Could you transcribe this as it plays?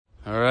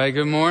All right,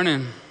 good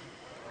morning.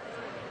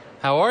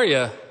 How are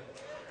you?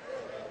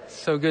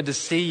 So good to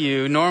see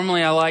you.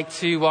 Normally I like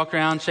to walk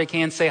around, shake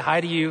hands, say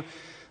hi to you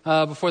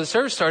before the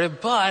service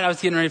started, but I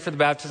was getting ready for the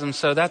baptism,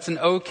 so that's an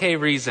okay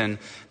reason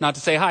not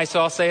to say hi,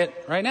 so I'll say it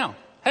right now.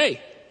 Hey,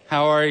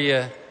 how are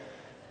you?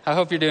 I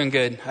hope you're doing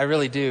good. I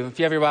really do. If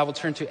you have your Bible,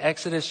 turn to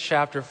Exodus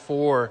chapter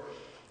 4.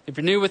 If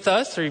you're new with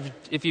us, or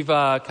if you've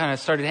kind of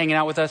started hanging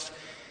out with us,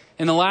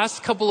 in the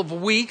last couple of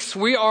weeks,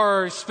 we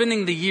are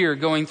spending the year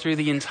going through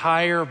the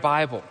entire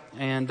Bible.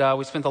 And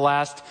we spent the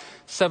last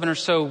 7 or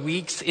so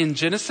weeks in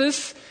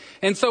Genesis.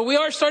 And so we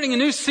are starting a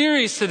new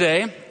series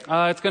today.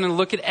 It's going to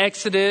look at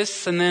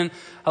Exodus and then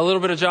a little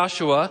bit of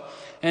Joshua.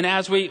 And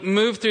as we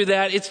move through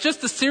that, it's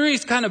just the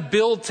series kind of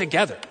build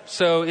together.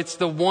 So it's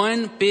the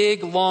one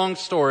big, long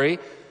story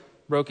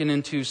broken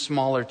into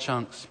smaller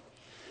chunks.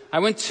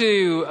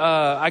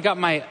 I got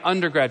my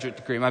undergraduate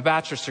degree, my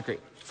bachelor's degree,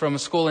 from a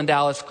school in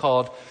Dallas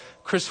called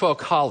Criswell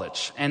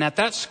College. And at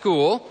that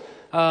school,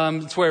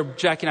 it's where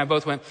Jackie and I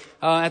both went.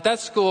 At that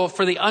school,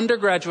 for the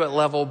undergraduate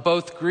level,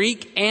 both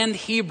Greek and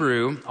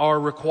Hebrew are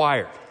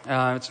required.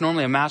 It's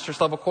normally a master's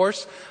level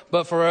course,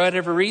 but for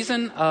whatever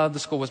reason, the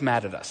school was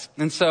mad at us.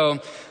 And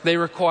so they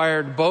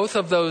required both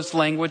of those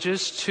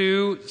languages,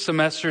 2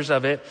 semesters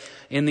of it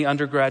in the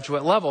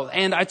undergraduate level.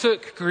 And I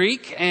took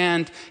Greek,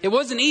 and it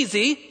wasn't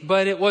easy,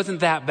 but it wasn't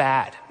that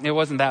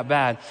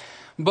bad.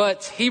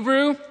 But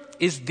Hebrew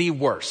is the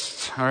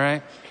worst, all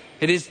right?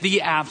 It is the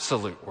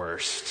absolute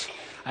worst.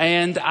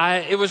 And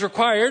it was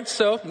required,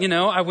 so,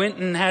 I went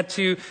and had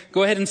to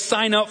go ahead and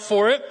sign up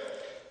for it.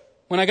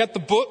 When I got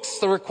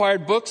the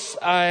required books,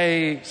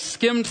 I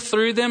skimmed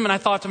through them and I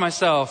thought to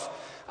myself,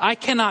 I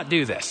cannot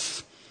do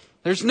this.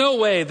 There's no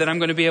way that I'm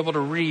going to be able to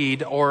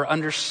read or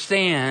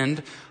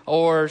understand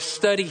or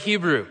study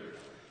Hebrew.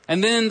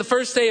 And then the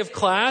first day of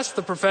class,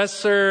 the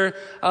professor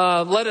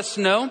let us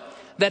know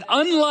that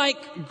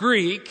unlike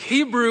Greek,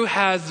 Hebrew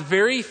has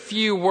very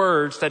few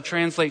words that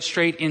translate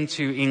straight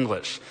into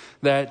English,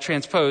 that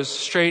transpose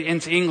straight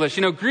into English.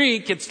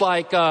 Greek, it's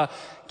like,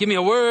 give me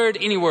a word,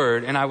 any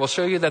word, and I will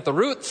show you that the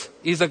root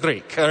is a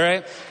Greek, all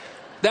right?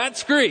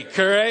 That's Greek,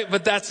 all right?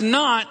 But that's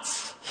not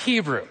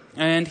Hebrew.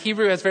 And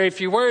Hebrew has very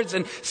few words.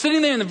 And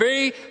sitting there in the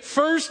very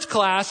first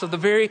class of the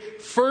very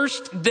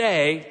first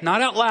day,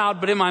 not out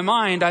loud, but in my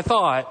mind, I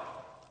thought,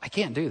 I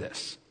can't do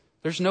this.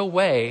 There's no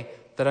way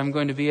that I'm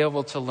going to be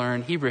able to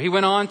learn Hebrew. He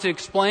went on to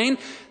explain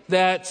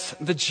that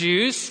the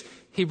Jews'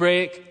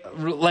 Hebraic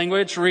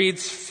language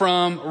reads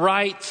from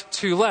right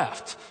to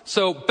left.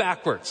 So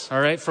backwards,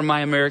 all right, from my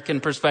American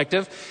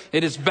perspective.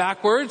 It is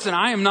backwards, and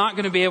I am not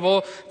going to be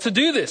able to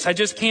do this. I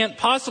just can't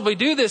possibly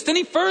do this. Then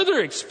he further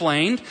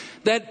explained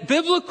that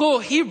biblical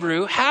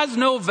Hebrew has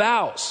no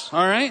vowels,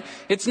 all right?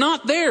 It's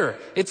not there.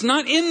 It's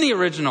not in the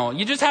original.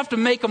 You just have to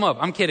make them up.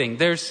 I'm kidding.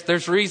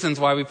 There's reasons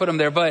why we put them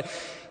there, but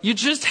you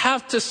just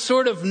have to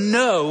sort of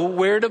know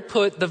where to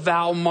put the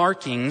vowel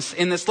markings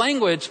in this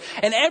language.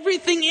 And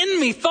everything in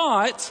me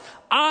thought,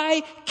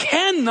 I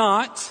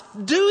cannot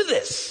do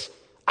this.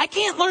 I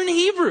can't learn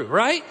Hebrew,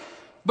 right?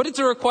 But it's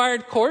a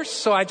required course,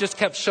 so I just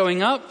kept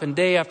showing up, and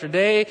day after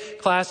day,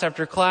 class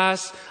after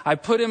class, I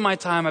put in my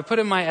time, I put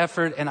in my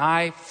effort, and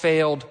I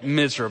failed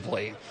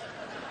miserably.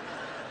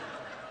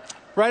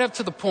 Right up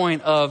to the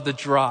point of the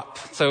drop.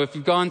 So if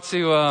you've gone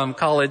to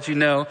college,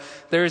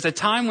 there is a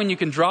time when you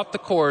can drop the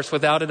course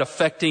without it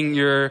affecting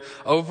your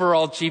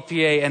overall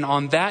GPA. And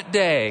on that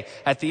day,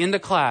 at the end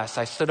of class,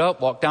 I stood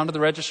up, walked down to the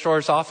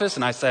registrar's office,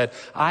 and I said,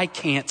 I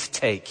can't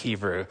take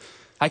Hebrew.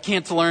 I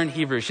can't learn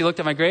Hebrew. She looked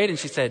at my grade and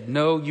she said,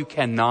 no, you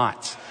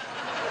cannot.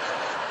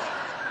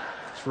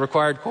 It's a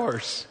required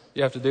course.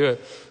 You have to do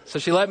it. So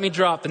she let me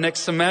drop. The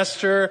next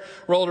semester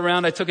rolled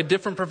around. I took a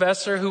different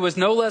professor who was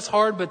no less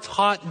hard but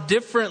taught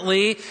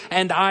differently,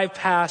 and I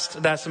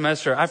passed that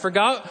semester. I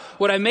forgot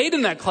what I made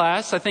in that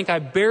class. I think I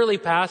barely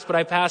passed, but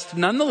I passed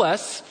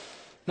nonetheless.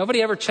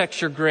 Nobody ever checks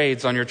your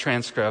grades on your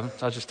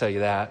transcript. I'll just tell you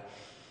that.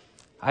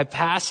 I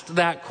passed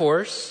that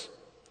course,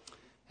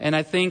 and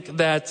I think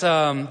that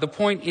the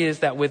point is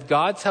that with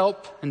God's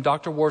help and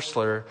Dr.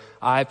 Worsler,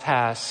 I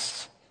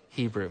passed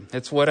Hebrew.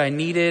 It's what I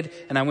needed,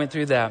 and I went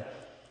through that.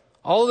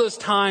 All of those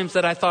times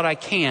that I thought I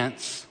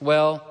can't,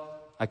 well,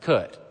 I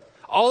could.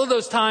 All of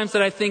those times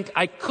that I think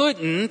I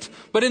couldn't,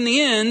 but in the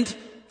end,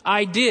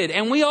 I did.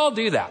 And we all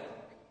do that.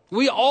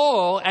 We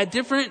all, at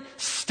different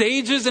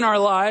stages in our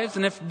lives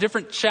and at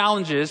different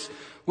challenges,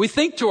 we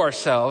think to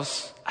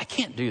ourselves, I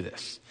can't do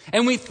this.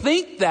 And we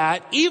think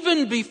that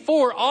even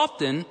before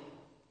often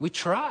we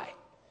try.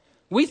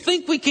 We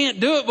think we can't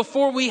do it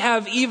before we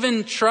have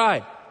even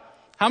tried.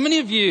 How many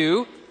of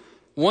you,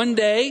 one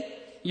day,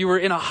 you were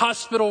in a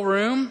hospital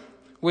room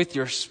with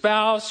your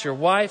spouse, your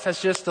wife has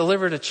just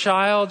delivered a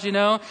child,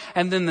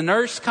 and then the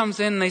nurse comes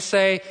in and they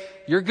say,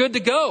 you're good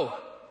to go.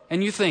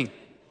 And you think,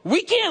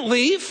 we can't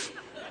leave.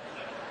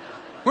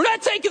 We're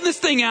not taking this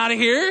thing out of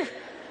here.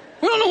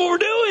 We don't know what we're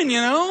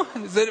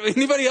doing, Is it,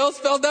 anybody else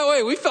felt that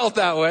way? We felt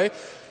that way.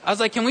 I was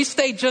like, can we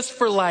stay just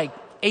for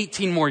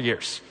 18 more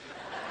years?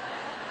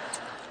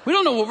 We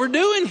don't know what we're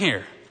doing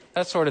here.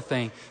 that sort of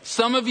thing.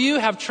 Some of you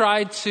have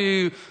tried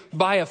to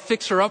buy a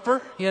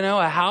fixer-upper,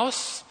 a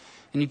house,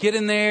 and you get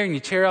in there and you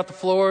tear out the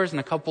floors and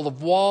a couple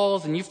of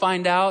walls, and you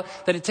find out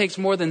that it takes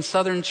more than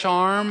Southern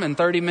Charm and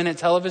 30-minute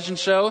television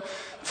show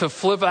to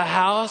flip a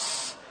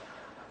house.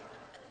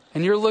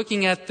 And you're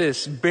looking at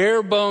this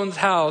bare bones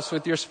house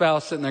with your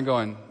spouse sitting there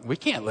going, we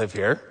can't live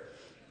here.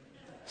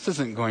 This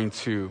isn't going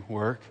to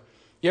work.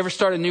 You ever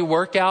start a new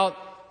workout?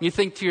 You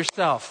think to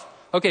yourself,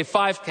 okay,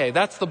 5K,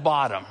 that's the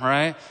bottom,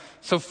 right?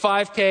 So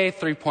 5K,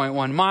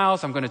 3.1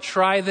 miles, I'm going to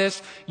try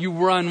this. You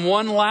run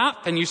one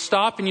lap and you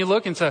stop and you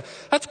look and say,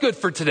 that's good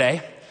for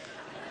today.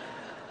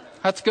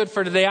 That's good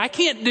for today. I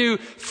can't do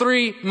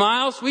 3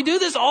 miles. We do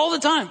this all the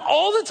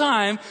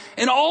time,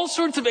 in all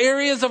sorts of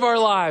areas of our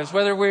lives,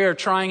 whether we are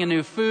trying a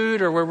new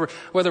food or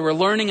whether we're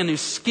learning a new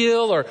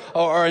skill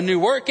or a new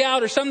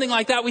workout or something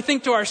like that. We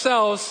think to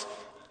ourselves,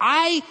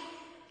 I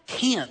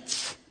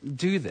can't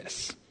do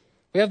this.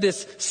 We have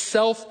this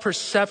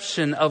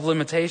self-perception of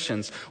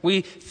limitations.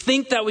 We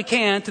think that we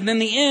can't, and then in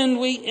the end,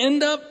 we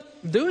end up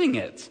doing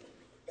it.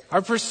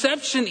 Our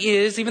perception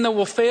is, even though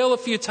we'll fail a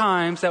few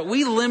times, that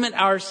we limit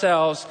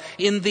ourselves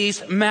in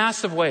these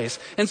massive ways.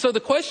 And so the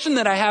question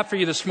that I have for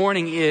you this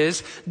morning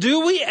is,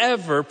 do we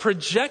ever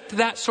project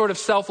that sort of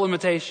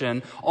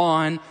self-limitation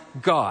on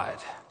God?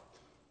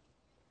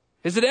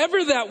 Is it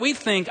ever that we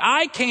think,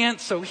 I can't,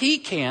 so he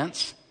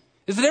can't?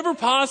 Is it ever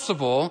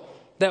possible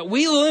that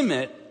we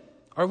limit,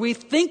 or we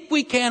think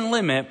we can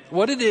limit,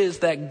 what it is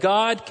that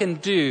God can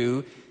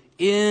do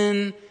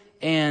in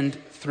and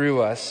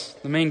through us?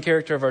 The main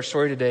character of our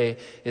story today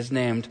is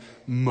named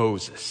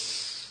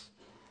Moses.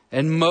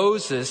 And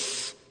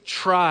Moses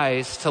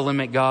tries to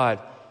limit God,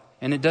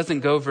 and it doesn't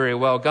go very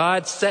well.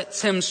 God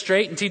sets him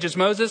straight and teaches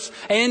Moses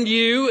and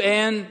you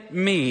and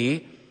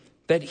me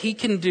that he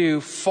can do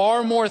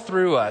far more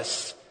through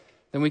us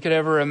than we could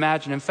ever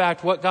imagine. In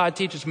fact, what God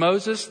teaches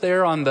Moses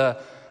there on the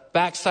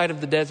backside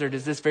of the desert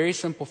is this very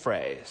simple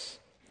phrase: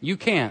 you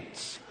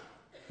can't,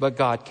 but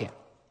God can.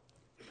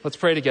 Let's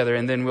pray together,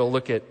 and then we'll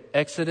look at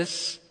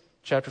Exodus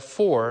chapter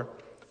 4,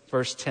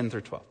 verse 10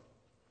 through 12.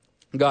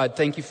 God,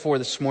 thank you for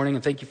this morning,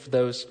 and thank you for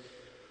those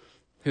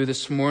who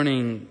this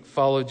morning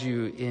followed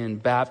you in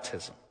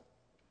baptism,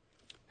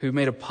 who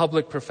made a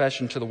public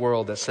profession to the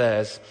world that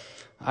says,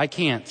 I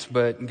can't,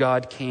 but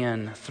God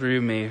can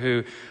through me,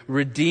 who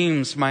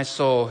redeems my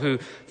soul, who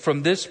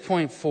from this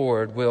point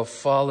forward will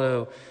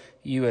follow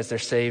you as their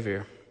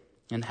Savior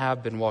and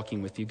have been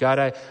walking with you. God,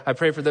 I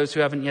pray for those who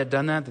haven't yet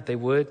done that they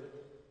would.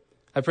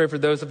 I pray for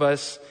those of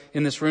us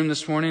in this room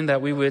this morning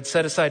that we would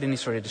set aside any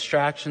sort of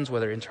distractions,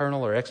 whether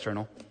internal or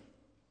external,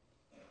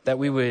 that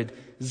we would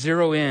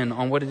zero in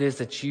on what it is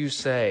that you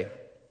say.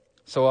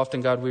 So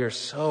often, God, we are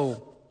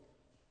so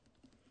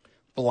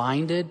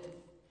blinded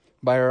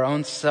by our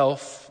own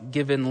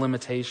self-given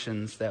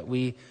limitations that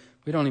we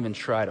don't even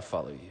try to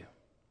follow you.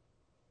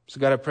 So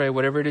God, I pray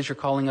whatever it is you're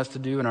calling us to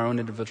do in our own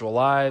individual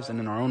lives and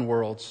in our own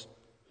worlds,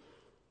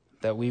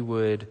 that we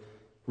would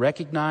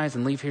recognize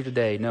and leave here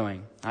today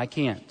knowing I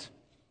can't,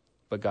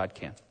 but God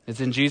can. It's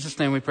in Jesus'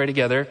 name we pray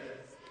together.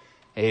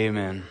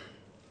 Amen.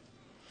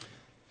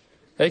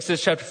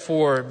 Exodus chapter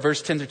 4,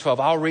 verse 10 through 12.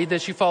 I'll read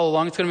this. You follow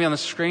along. It's going to be on the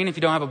screen. If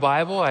you don't have a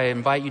Bible, I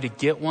invite you to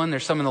get one.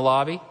 There's some in the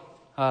lobby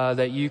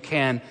that you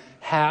can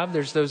have.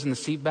 There's those in the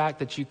seat back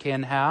that you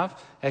can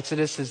have.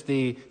 Exodus is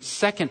the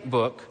second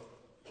book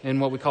in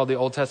what we call the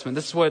Old Testament.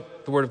 This is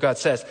what the Word of God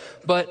says.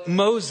 But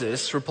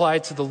Moses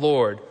replied to the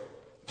Lord,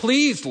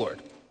 Please,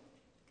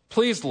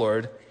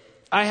 Lord,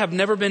 I have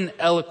never been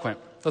eloquent.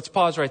 Let's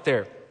pause right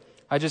there.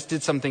 I just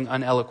did something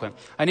uneloquent.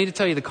 I need to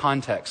tell you the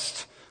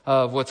context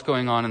of what's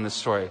going on in this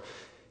story.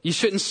 You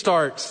shouldn't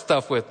start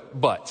stuff with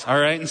buts, all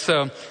right? And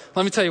so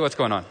let me tell you what's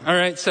going on, all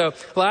right? So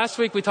last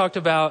week we talked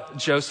about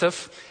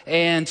Joseph,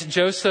 and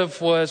Joseph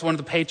was one of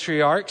the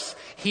patriarchs.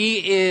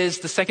 He is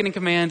the second in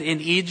command in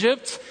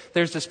Egypt.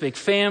 There's this big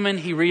famine.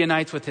 He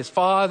reunites with his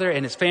father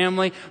and his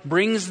family,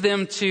 brings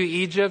them to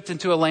Egypt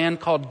into a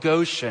land called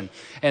Goshen,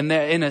 and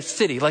they're in a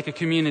city, like a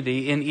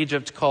community in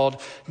Egypt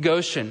called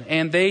Goshen.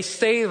 And they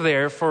stay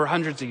there for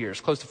hundreds of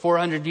years, close to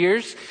 400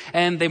 years,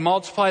 and they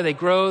multiply, they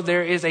grow.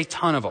 There is a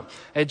ton of them.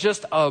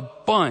 Just a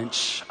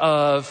bunch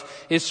of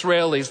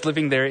Israelis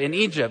living there in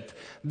Egypt.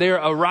 There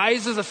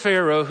arises a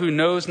Pharaoh who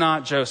knows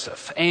not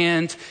Joseph,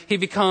 and he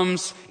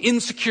becomes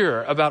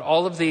insecure about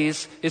all of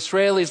these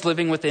Israelis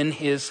living within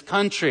his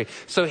country.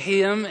 So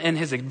him and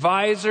his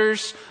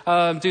advisors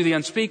do the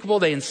unspeakable.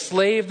 They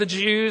enslave the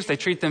Jews. They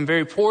treat them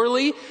very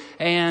poorly,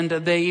 and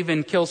they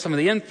even kill some of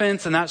the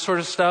infants and that sort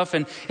of stuff.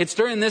 And it's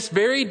during this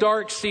very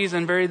dark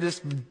season,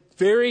 this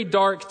very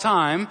dark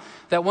time,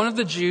 that one of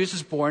the Jews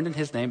is born, and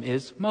his name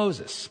is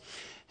Moses.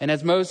 And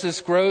as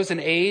Moses grows in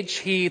age,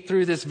 he,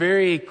 through this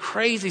very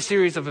crazy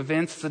series of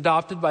events, is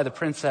adopted by the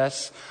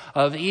princess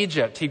of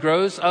Egypt. He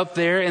grows up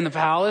there in the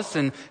palace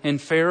and in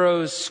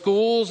Pharaoh's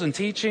schools and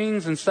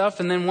teachings and stuff.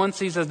 And then once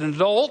he's an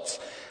adult,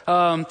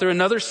 through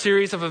another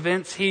series of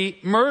events, he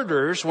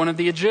murders one of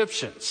the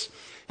Egyptians.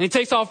 And he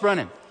takes off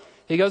running.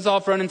 he goes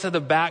off running to the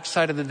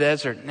backside of the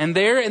desert. And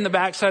there in the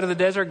backside of the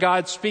desert,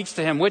 God speaks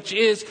to him, which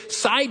is,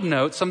 side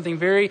note, something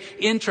very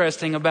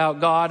interesting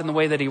about God and the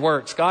way that he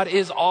works. God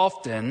is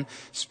often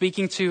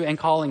speaking to and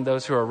calling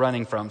those who are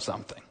running from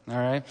something. All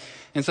right.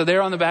 And so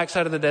there on the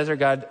backside of the desert,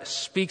 God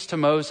speaks to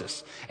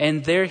Moses.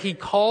 And there he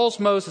calls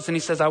Moses and he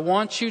says, I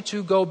want you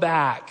to go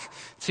back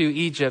to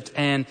Egypt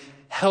and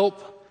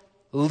help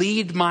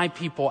lead my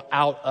people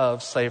out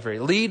of slavery.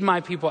 Lead my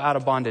people out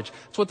of bondage.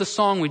 That's what the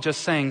song we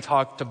just sang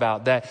talked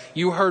about, that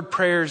you heard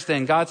prayers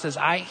then. God says,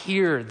 I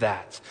hear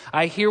that.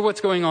 I hear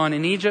what's going on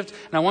in Egypt,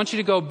 and I want you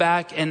to go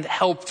back and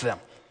help them.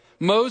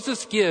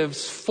 Moses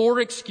gives 4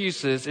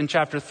 excuses in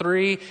chapter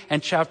 3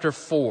 and chapter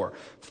 4.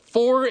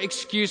 4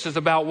 excuses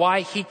about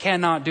why he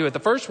cannot do it. The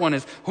first one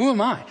is, who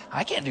am I?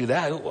 I can't do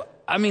that.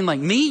 I mean, like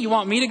me? You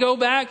want me to go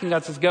back? And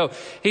God says, go.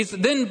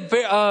 Then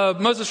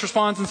Moses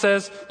responds and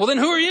says, well, then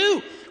who are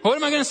you? What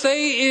am I going to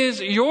say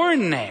is your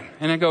name?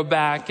 And I go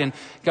back and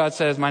God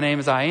says, my name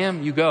is I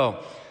am. You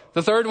go.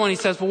 The third one, he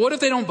says, well, what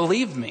if they don't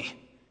believe me?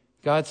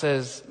 God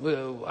says,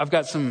 well, I've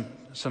got some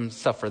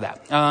stuff for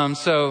that.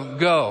 So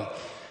go.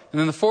 And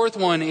then the fourth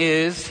one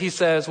is, he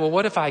says, well,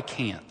 what if I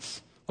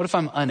can't? What if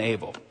I'm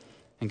unable?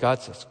 And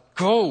God says,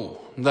 go.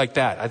 Like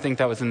that. I think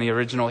that was in the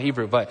original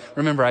Hebrew, but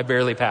remember, I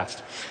barely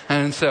passed.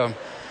 And so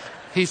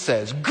he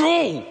says,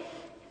 go.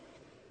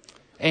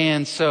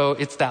 And so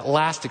it's that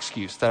last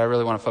excuse that I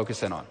really want to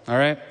focus in on. All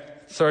right.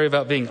 Sorry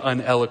about being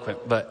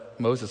uneloquent, but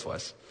Moses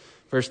was.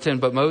 Verse 10,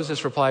 but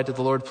Moses replied to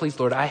the Lord, please,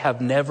 Lord, I have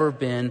never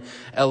been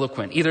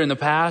eloquent, either in the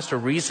past or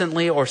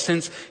recently or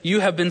since you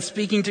have been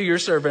speaking to your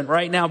servant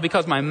right now,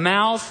 because my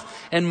mouth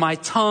and my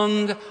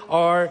tongue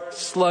are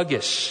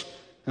sluggish.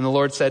 And the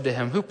Lord said to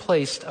him, who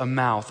placed a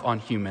mouth on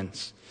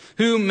humans?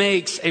 Who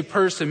makes a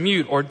person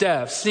mute or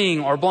deaf, seeing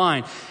or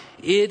blind?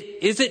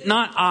 Is it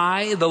not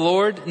I, the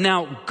Lord?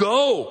 Now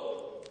go.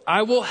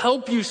 I will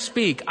help you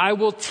speak. I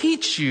will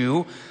teach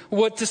you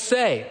what to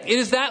say. It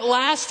is that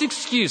last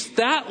excuse,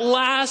 that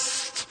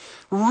last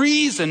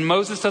reason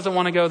Moses doesn't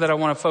want to go that I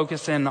want to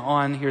focus in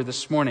on here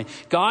this morning.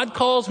 God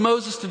calls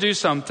Moses to do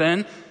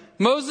something.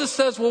 Moses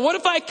says, well, what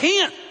if I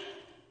can't?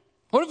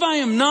 What if I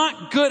am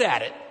not good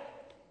at it?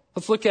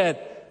 Let's look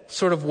at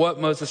sort of what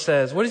Moses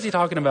says. What is he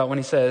talking about when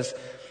he says,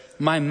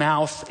 my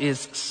mouth is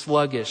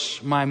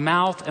sluggish? My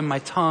mouth and my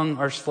tongue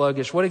are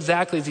sluggish. What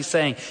exactly is he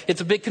saying?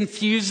 It's a bit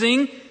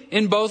confusing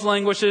in both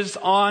languages,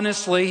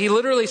 honestly. He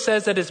literally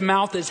says that his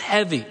mouth is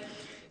heavy.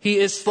 He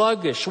is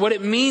sluggish. What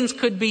it means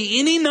could be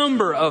any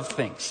number of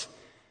things.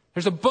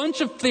 There's a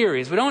bunch of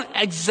theories. We don't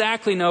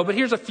exactly know, but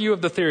here's a few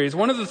of the theories.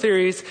 One of the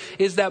theories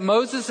is that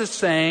Moses is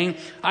saying,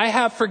 I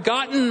have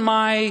forgotten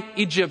my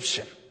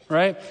Egyptian,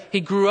 right? He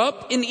grew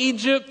up in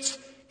Egypt.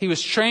 He was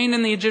trained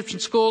in the Egyptian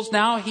schools.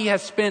 Now he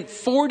has spent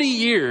 40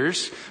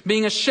 years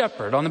being a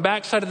shepherd on the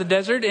backside of the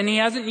desert, and he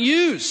hasn't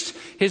used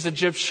his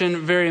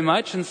Egyptian very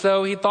much. And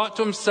so he thought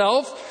to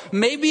himself,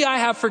 maybe I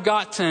have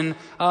forgotten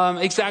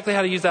exactly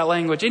how to use that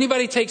language.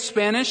 Anybody take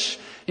Spanish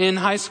in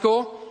high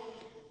school?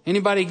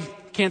 Anybody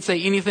can't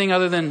say anything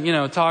other than,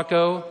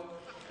 taco,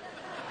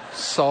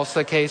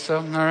 salsa, queso,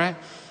 all right?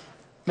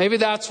 Maybe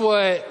that's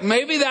what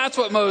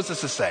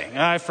Moses is saying.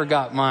 I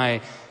forgot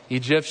my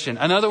Egyptian.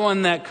 Another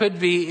one that could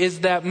be is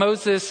that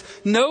Moses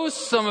knows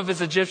some of his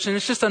Egyptian.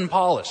 It's just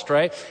unpolished,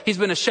 right? He's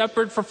been a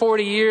shepherd for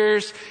 40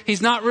 years.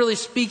 He's not really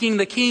speaking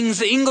the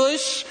king's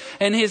English,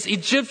 and his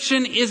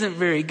Egyptian isn't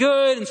very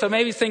good. And so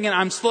maybe he's thinking,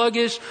 I'm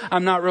sluggish.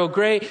 I'm not real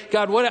great.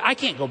 God, I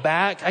can't go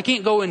back. I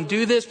can't go and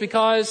do this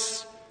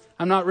because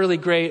I'm not really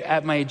great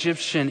at my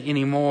Egyptian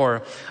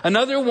anymore.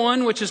 Another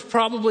one, which is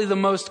probably the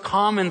most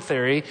common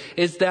theory,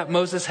 is that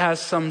Moses has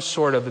some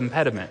sort of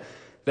impediment.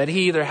 That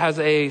he either has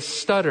a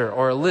stutter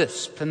or a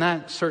lisp, and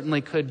that certainly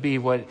could be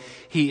what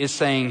he is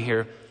saying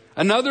here.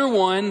 Another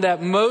one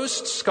that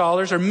most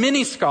scholars, or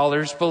many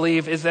scholars,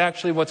 believe is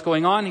actually what's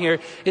going on here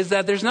is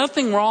that there's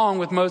nothing wrong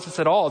with Moses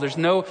at all. There's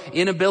no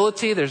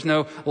inability, there's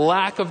no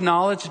lack of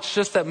knowledge. It's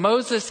just that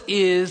Moses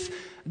is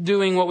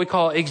doing what we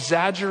call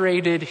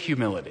exaggerated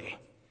humility.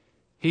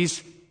 He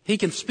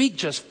can speak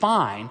just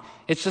fine.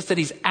 It's just that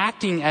he's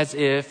acting as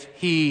if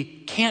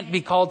he can't be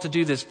called to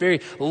do this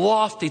very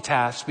lofty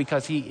task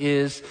because he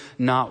is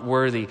not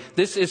worthy.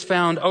 This is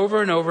found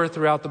over and over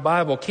throughout the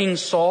Bible. King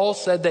Saul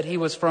said that he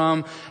was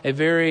from a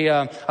very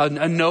a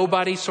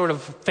nobody sort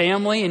of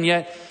family, and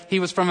yet he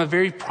was from a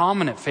very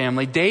prominent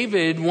family.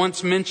 David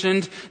once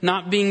mentioned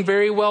not being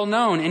very well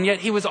known, and yet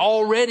he was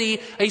already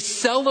a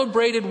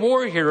celebrated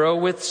war hero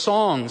with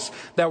songs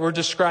that were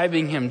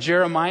describing him.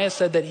 Jeremiah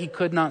said that he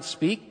could not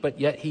speak, but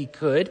yet he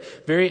could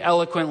very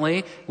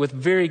eloquently with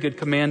very good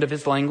command of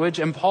his language.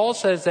 And Paul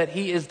says that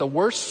he is the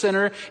worst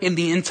sinner in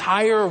the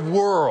entire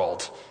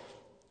world,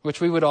 which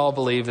we would all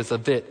believe is a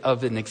bit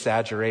of an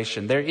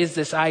exaggeration. There is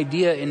this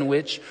idea in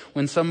which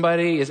when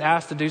somebody is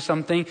asked to do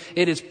something,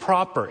 it is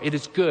proper, it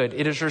is good,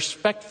 it is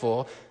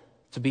respectful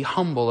to be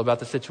humble about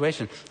the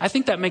situation. I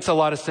think that makes a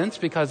lot of sense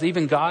because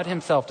even God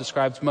himself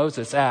describes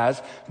Moses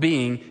as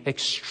being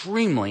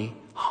extremely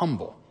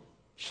humble.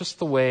 It's just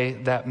the way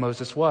that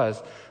Moses was.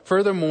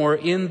 Furthermore,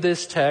 in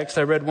this text,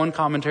 I read one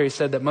commentary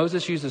said that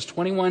Moses uses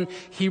 21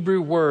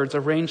 Hebrew words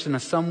arranged in a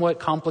somewhat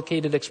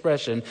complicated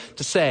expression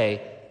to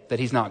say that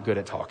he's not good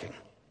at talking.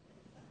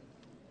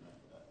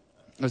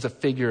 It was a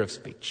figure of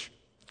speech.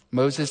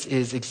 Moses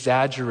is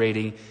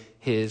exaggerating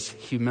his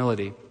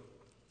humility.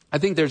 I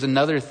think there's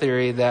another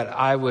theory that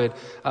I would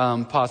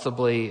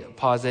possibly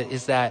posit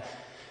is that,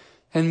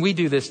 and we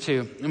do this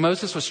too,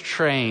 Moses was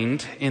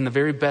trained in the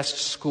very best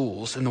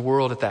schools in the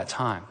world at that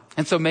time.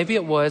 And so maybe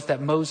it was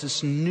that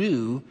Moses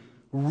knew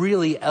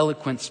really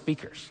eloquent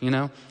speakers,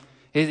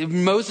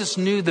 Moses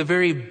knew the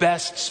very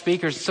best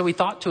speakers. So he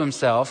thought to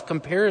himself,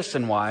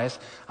 comparison-wise,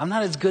 I'm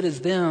not as good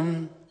as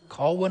them.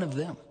 Call one of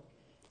them.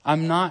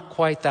 I'm not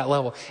quite that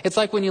level. It's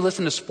like when you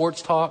listen to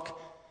sports talk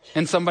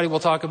and somebody will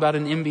talk about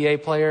an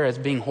NBA player as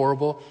being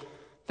horrible.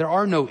 There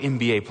are no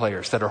NBA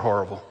players that are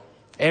horrible.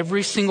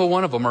 Every single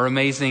one of them are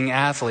amazing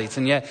athletes.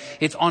 And yet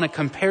it's on a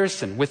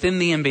comparison within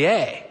the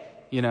NBA.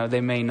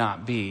 They may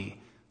not be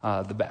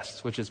the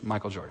best, which is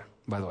Michael Jordan,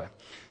 by the way,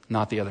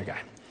 not the other guy.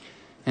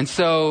 And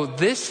so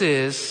this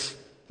is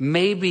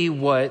maybe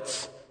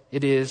what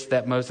it is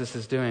that Moses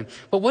is doing.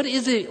 But what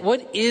is it?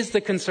 What is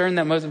the concern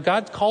that Moses,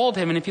 God called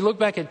him. And if you look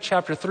back at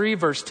chapter 3,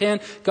 verse 10,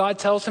 God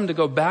tells him to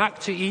go back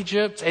to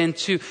Egypt and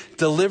to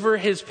deliver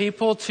his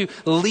people, to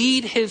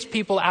lead his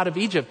people out of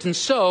Egypt. And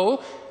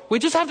so we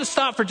just have to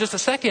stop for just a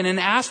second and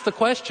ask the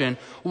question,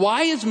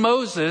 why is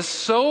Moses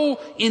so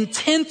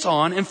intent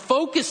on and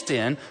focused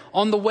in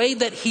on the way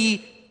that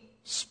he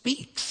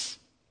speaks?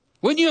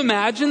 Wouldn't you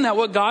imagine that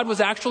what God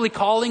was actually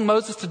calling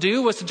Moses to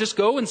do was to just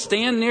go and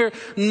stand near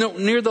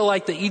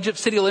the Egypt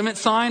city limit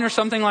sign or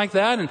something like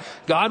that, and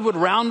God would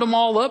round them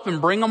all up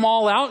and bring them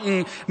all out,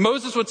 and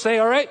Moses would say,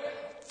 all right,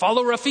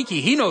 follow Rafiki,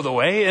 he know the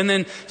way, and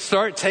then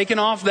start taking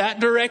off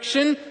that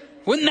direction?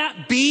 Wouldn't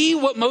that be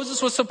what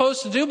Moses was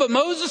supposed to do? But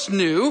Moses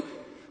knew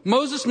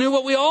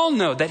what we all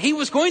know, that he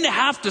was going to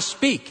have to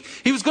speak.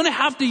 He was going to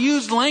have to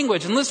use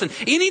language. And listen,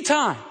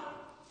 anytime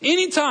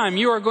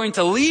you are going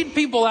to lead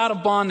people out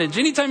of bondage,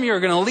 anytime you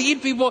are going to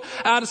lead people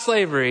out of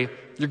slavery,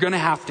 you're going to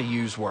have to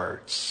use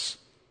words.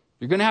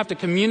 You're going to have to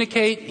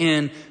communicate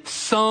in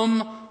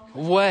some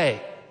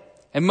way.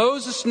 And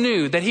Moses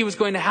knew that he was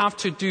going to have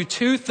to do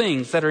two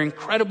things that are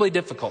incredibly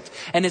difficult.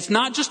 And it's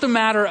not just a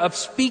matter of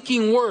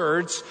speaking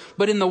words,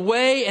 but in the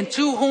way and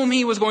to whom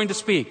he was going to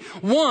speak.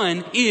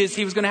 One is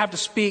he was going to have to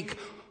speak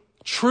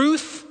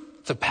truth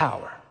to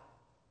power.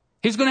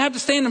 He's going to have to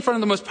stand in front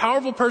of the most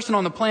powerful person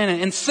on the planet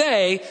and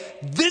say,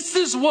 this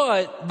is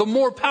what the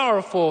more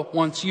powerful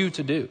wants you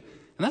to do.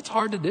 And that's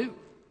hard to do.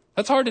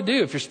 That's hard to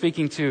do if you're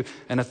speaking to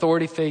an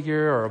authority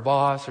figure or a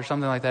boss or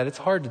something like that. It's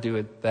hard to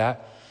do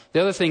that. The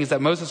other thing is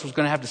that Moses was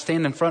going to have to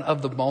stand in front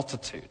of the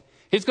multitude.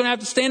 He's going to have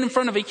to stand in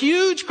front of a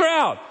huge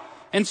crowd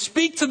and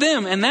speak to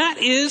them. And that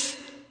is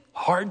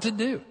hard to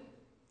do.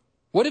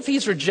 What if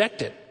he's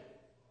rejected?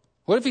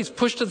 What if he's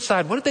pushed to the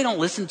side? What if they don't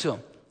listen to him?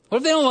 What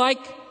if they don't like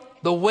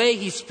the way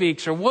he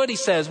speaks or what he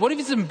says? What if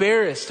he's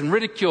embarrassed and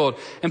ridiculed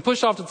and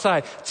pushed off to the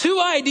side?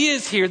 Two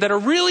ideas here that are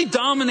really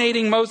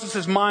dominating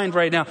Moses' mind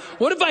right now.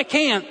 What if I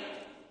can't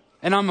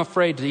and I'm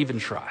afraid to even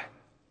try?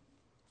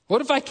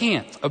 What if I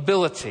can't?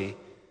 Ability.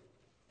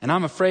 And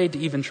I'm afraid to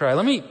even try.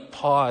 Let me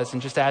pause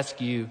and just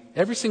ask you,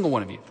 every single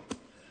one of you.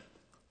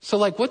 So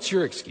what's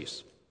your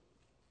excuse?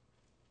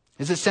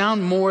 Does it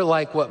sound more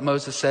like what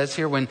Moses says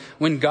here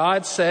when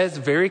God says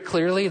very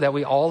clearly that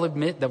we all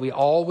admit, that we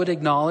all would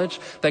acknowledge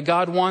that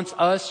God wants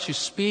us to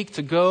speak,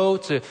 to go,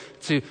 to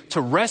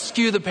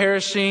rescue the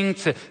perishing,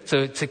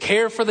 to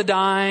care for the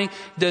dying?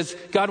 Does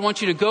God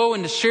want you to go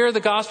and to share the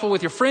gospel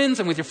with your friends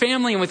and with your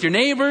family and with your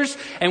neighbors?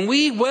 And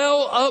we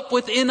well up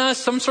within us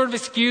some sort of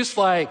excuse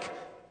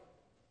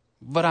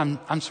but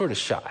I'm sort of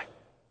shy.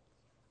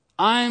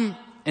 I'm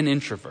an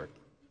introvert.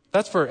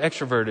 That's for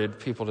extroverted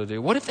people to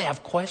do. What if they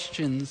have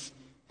questions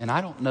and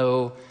I don't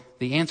know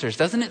the answers?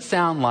 Doesn't it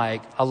sound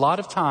like a lot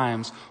of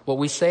times what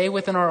we say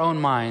within our own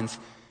minds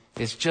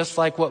is just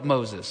like what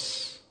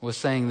Moses was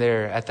saying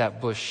there at that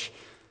bush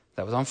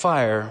that was on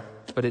fire,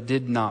 but it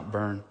did not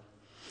burn?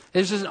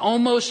 There's an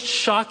almost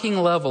shocking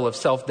level of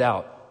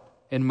self-doubt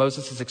in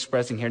Moses is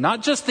expressing here.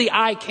 Not just the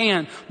I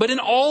can't, but in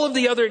all of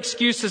the other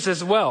excuses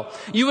as well.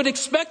 You would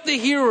expect the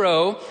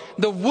hero,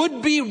 the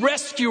would-be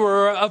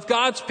rescuer of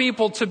God's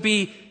people, to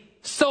be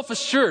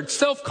self-assured,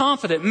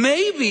 self-confident,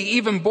 maybe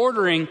even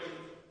bordering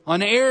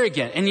on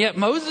arrogant. And yet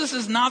Moses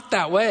is not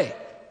that way.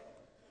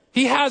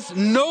 He has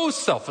no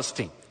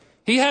self-esteem.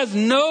 He has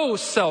no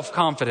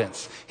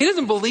self-confidence. He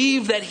doesn't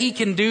believe that he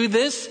can do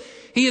this.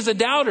 He is a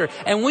doubter.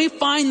 And we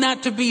find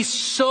that to be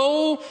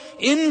so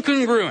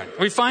incongruent.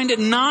 We find it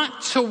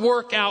not to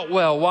work out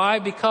well. Why?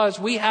 Because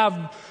we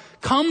have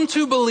come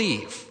to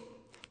believe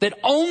that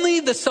only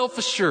the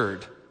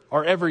self-assured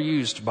are ever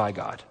used by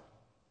God.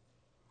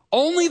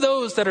 Only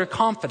those that are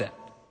confident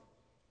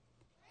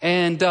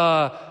and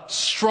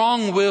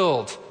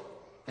strong-willed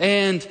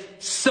and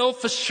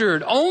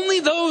self-assured, only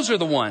those are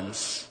the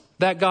ones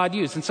that God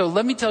used. And so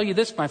let me tell you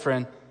this, my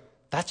friend,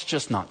 that's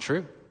just not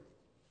true.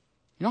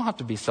 You don't have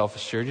to be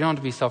self-assured. You don't have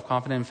to be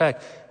self-confident. In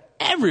fact,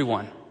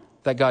 everyone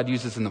that God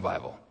uses in the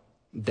Bible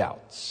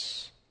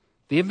doubts.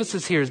 The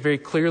emphasis here is very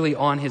clearly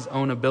on his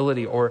own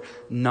ability or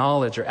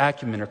knowledge or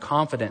acumen or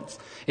confidence.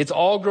 It's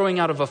all growing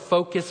out of a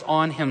focus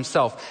on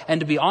himself.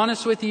 And to be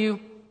honest with you,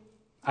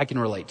 I can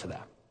relate to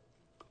that.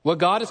 What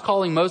God is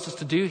calling Moses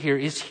to do here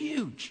is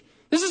huge.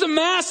 This is a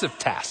massive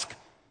task.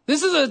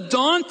 This is a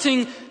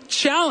daunting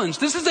challenge.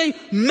 This is a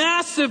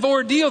massive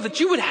ordeal that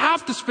you would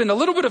have to spend a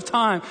little bit of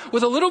time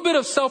with a little bit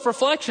of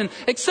self-reflection,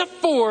 except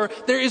for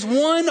there is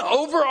one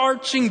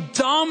overarching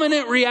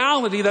dominant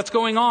reality that's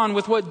going on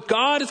with what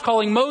God is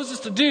calling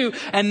Moses to do,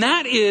 and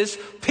that is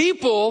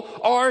people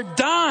are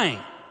dying.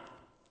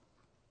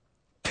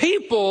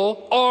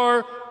 People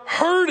are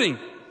hurting.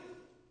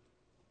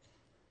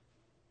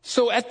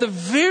 So at the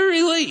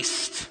very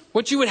least,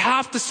 what you would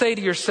have to say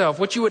to yourself,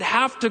 what you would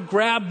have to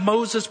grab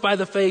Moses by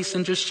the face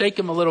and just shake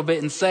him a little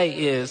bit and say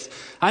is,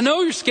 I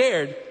know you're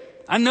scared.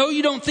 I know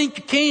you don't think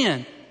you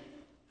can,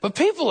 but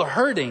people are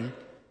hurting.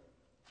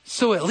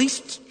 So at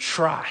least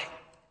try.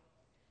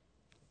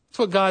 That's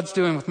what God's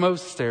doing with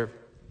Moses there.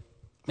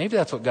 Maybe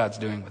that's what God's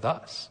doing with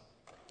us.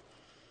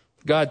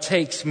 God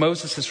takes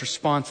Moses'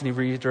 response and he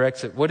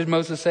redirects it. What did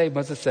Moses say?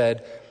 Moses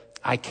said,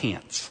 I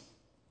can't.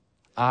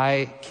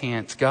 I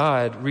can't.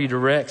 God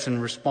redirects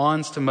and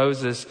responds to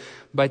Moses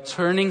by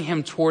turning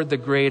him toward the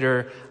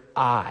greater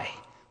I.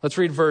 Let's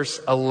read verse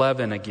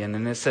 11 again.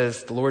 And it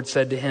says, the Lord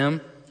said to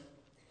him,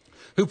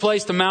 who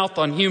placed a mouth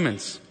on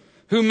humans?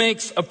 Who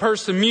makes a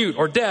person mute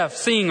or deaf,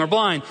 seeing or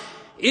blind?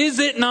 Is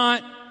it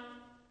not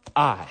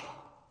I?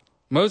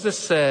 Moses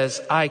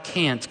says, I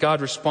can't.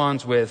 God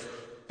responds with,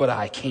 but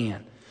I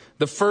can.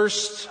 The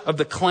first of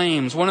the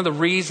claims, one of the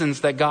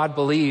reasons that God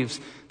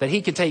believes that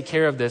he can take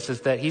care of this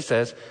is that he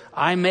says,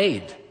 I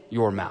made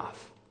your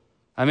mouth.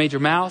 I made your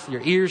mouth,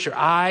 your ears, your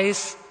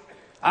eyes.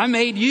 I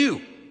made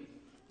you.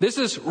 This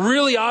is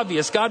really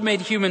obvious. God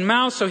made human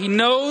mouths, so he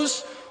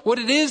knows what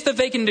it is that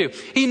they can do.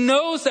 He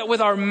knows that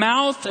with our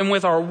mouth and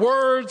with our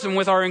words and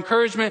with our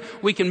encouragement,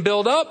 we can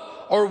build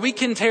up or we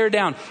can tear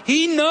down.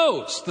 He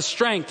knows the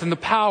strength and the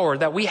power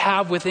that we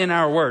have within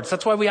our words.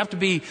 That's why we have to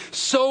be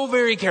so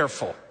very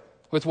careful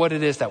with what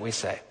it is that we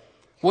say,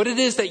 what it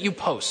is that you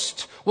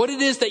post, what it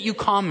is that you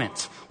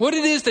comment, what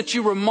it is that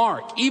you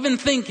remark, even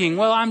thinking,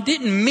 well, I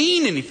didn't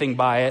mean anything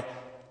by it.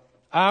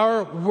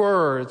 Our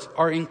words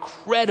are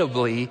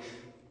incredibly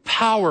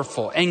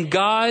powerful, and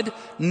God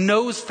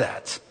knows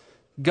that.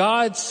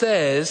 God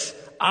says,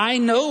 I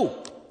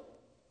know.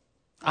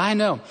 I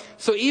know.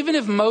 So even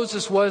if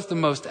Moses was the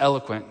most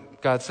eloquent,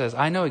 God says,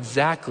 I know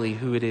exactly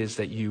who it is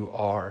that you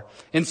are.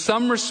 In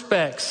some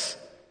respects,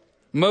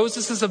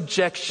 Moses'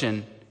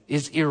 objection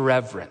is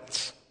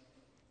irreverent.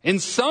 In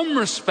some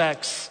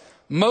respects,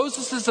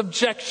 Moses'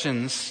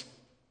 objections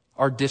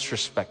are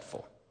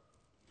disrespectful.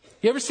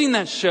 You ever seen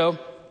that show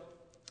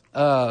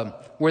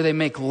where they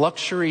make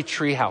luxury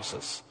tree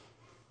houses?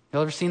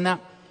 You ever seen that?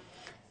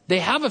 They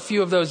have a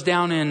few of those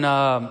down in,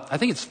 I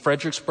think it's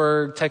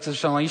Fredericksburg, Texas or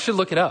something. You should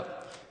look it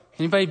up.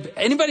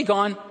 Anybody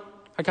gone?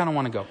 I kind of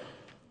want to go.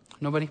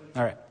 Nobody?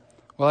 All right.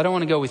 Well, I don't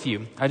want to go with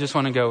you. I just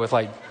want to go with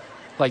like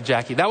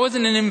Jackie. That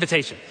wasn't an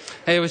invitation.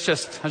 I was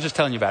just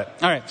telling you about it.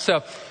 All right.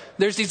 So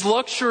there's these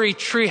luxury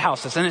tree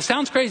houses, and it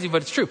sounds crazy,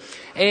 but it's true.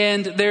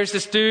 And there's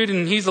this dude,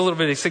 and he's a little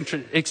bit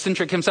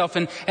eccentric himself,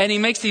 and he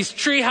makes these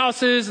tree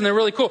houses, and they're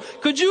really cool.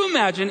 Could you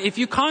imagine if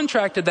you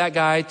contracted that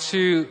guy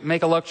to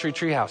make a luxury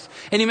tree house?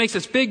 And he makes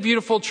this big,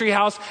 beautiful tree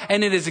house,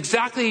 and it is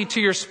exactly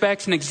to your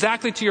specs and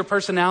exactly to your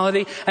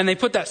personality, and they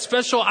put that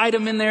special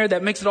item in there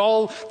that makes it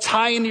all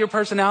tie into your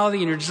personality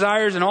and your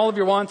desires and all of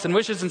your wants and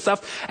wishes and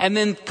stuff. And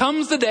then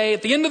comes the day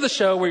at the end of the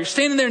show where you're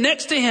standing there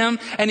next to him,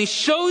 and he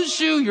shows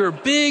you your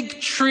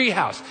big tree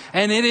house,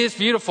 and it is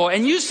beautiful.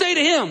 And you say to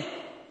him,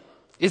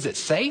 is it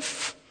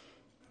safe?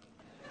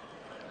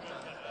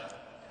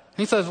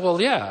 He says,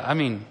 well, yeah,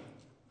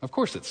 of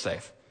course it's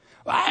safe.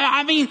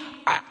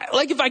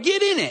 Like if I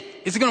get in it,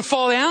 is it going to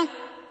fall down? He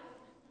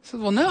says,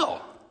 well,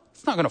 no,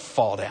 it's not going to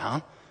fall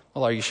down.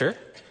 Well, are you sure?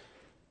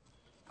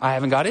 I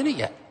haven't got in it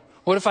yet.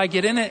 What if I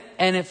get in it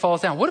and it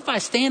falls down? What if I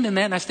stand in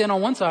that and I stand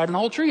on one side and the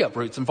whole tree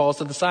uproots and falls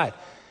to the side?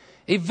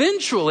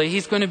 Eventually,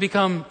 he's going to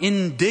become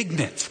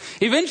indignant.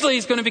 Eventually,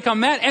 he's going to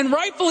become mad, and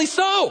rightfully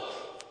so.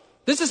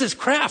 This is his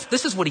craft.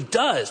 This is what he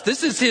does.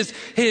 This is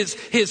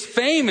his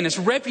fame and his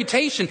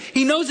reputation.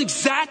 He knows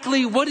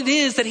exactly what it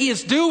is that he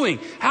is doing.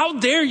 How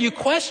dare you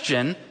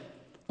question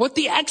what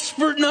the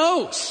expert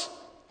knows?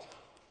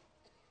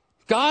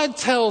 God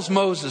tells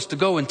Moses to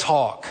go and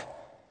talk.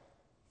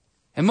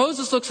 And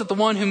Moses looks at the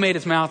one who made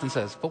his mouth and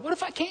says, but what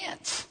if I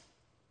can't?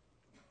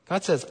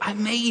 God says, I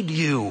made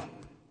you.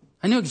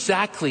 I know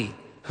exactly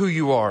who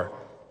you are.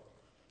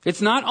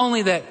 It's not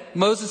only that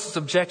Moses'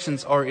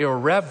 objections are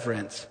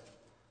irreverent,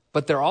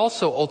 but they're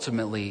also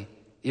ultimately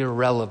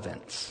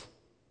irrelevant.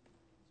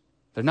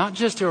 They're not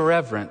just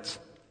irreverent,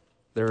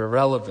 they're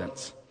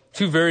irrelevant.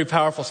 Two very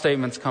powerful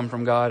statements come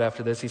from God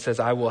after this. He says,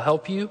 I will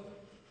help you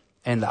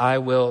and I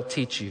will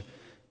teach you.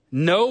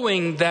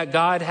 Knowing that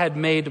God had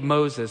made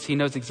Moses, he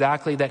knows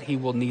exactly that he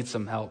will need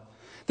some help.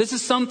 This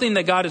is something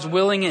that God is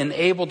willing and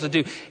able to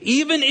do.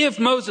 Even if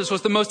Moses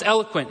was the most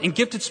eloquent and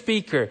gifted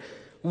speaker,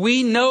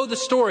 we know the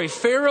story.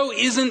 Pharaoh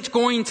isn't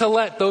going to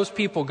let those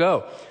people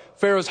go.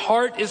 Pharaoh's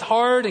heart is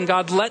hard, and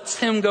God lets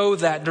him go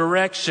that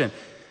direction.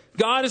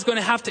 God is going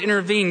to have to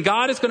intervene.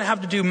 God is going to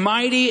have to do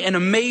mighty and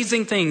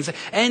amazing things.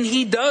 And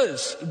he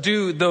does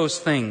do those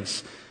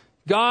things.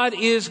 God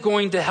is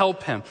going to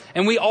help him.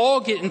 And we all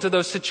get into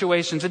those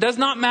situations. It does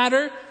not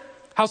matter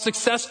how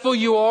successful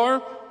you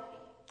are,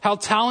 how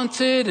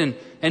talented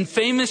and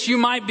famous you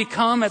might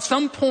become. At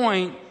some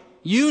point,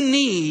 you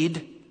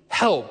need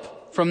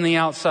help from the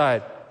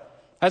outside.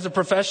 As a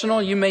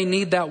professional, you may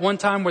need that one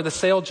time where the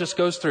sale just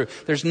goes through.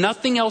 There's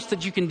nothing else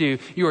that you can do.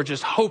 You are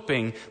just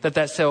hoping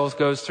that sale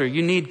goes through.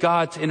 You need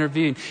God to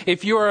intervene.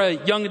 If you are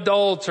a young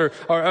adult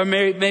or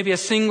maybe a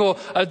single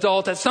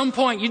adult, at some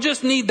point you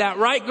just need that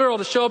right girl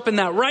to show up in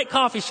that right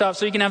coffee shop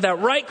so you can have that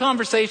right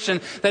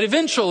conversation that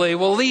eventually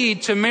will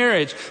lead to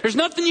marriage. There's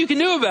nothing you can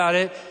do about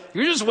it.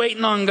 You're just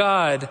waiting on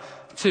God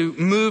to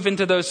move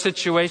into those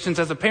situations.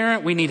 As a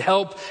parent, we need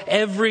help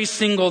every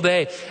single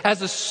day.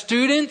 As a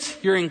student,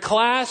 you're in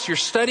class, you're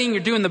studying,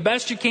 you're doing the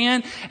best you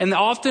can. And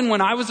often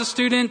when I was a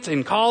student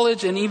in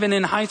college and even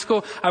in high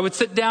school, I would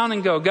sit down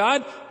and go,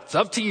 God, it's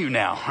up to you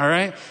now. All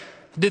right.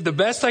 Did the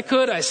best I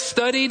could. I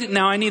studied.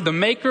 Now I need the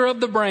maker of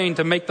the brain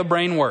to make the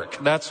brain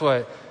work. That's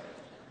what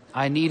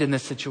I need in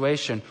this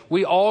situation.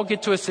 We all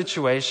get to a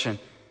situation,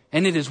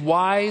 and it is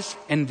wise,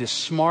 and it is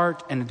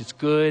smart, and it is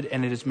good,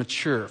 and it is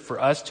mature for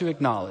us to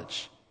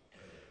acknowledge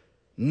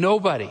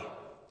nobody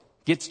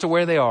gets to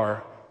where they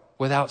are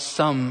without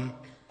some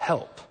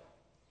help.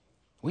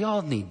 We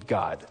all need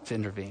God to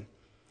intervene.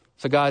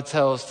 So God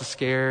tells the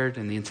scared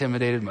and the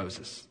intimidated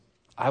Moses,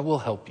 I will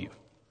help you.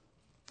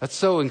 That's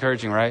so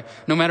encouraging, right?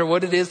 No matter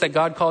what it is that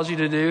God calls you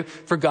to do,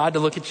 for God to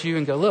look at you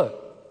and go, look,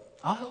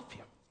 I'll help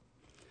you.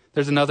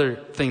 There's another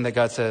thing that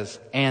God says,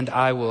 and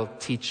I will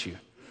teach you.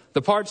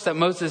 The parts that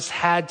Moses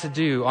had to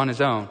do on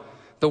his own,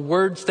 the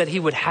words that he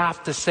would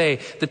have to say,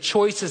 the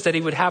choices that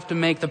he would have to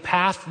make, the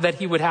path that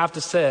he would have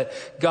to set,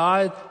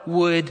 God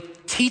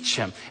would teach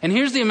him. And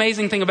here's the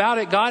amazing thing about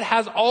it. God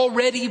has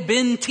already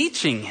been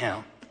teaching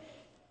him.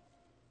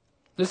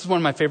 This is one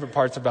of my favorite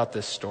parts about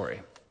this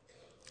story.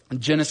 In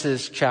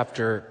Genesis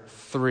chapter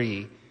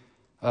 3,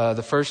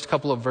 the first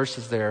couple of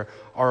verses there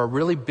are a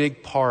really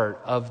big part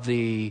of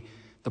the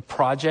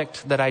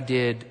project that I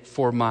did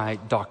for my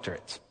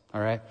doctorate.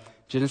 All right.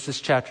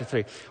 Genesis chapter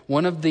 3.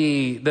 One of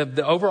the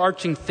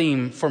overarching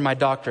theme for my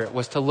doctorate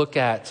was to look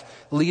at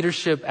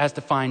leadership as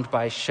defined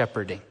by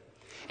shepherding.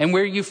 And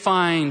where you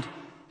find,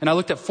 and I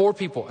looked at 4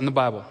 people in the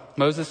Bible,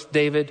 Moses,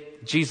 David,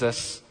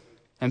 Jesus,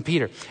 and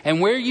Peter.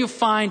 And where you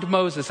find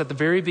Moses at the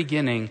very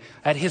beginning,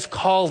 at his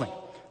calling,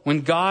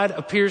 when God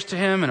appears to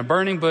him in a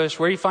burning bush,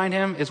 where you find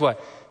him is what?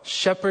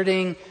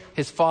 Shepherding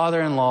his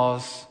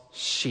father-in-law's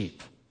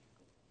sheep.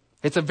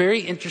 It's a very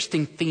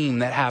interesting theme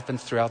that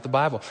happens throughout the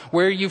Bible.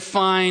 Where you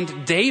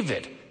find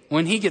David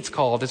when he gets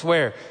called is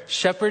where?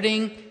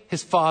 Shepherding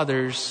his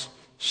father's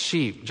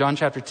sheep. John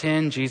chapter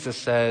 10, Jesus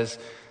says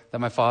that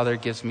my father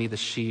gives me the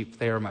sheep.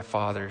 They are my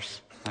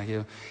father's.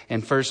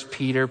 In 1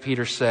 Peter,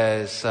 Peter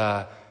says,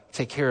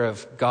 take care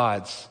of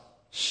God's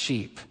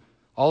sheep.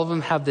 All of them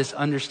have this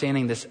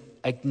understanding, this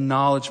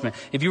acknowledgement.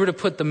 If you were to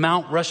put the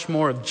Mount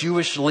Rushmore of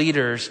Jewish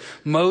leaders,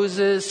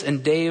 Moses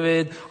and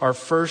David are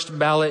first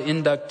ballot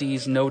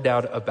inductees, no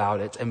doubt about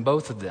it. And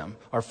both of them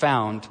are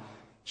found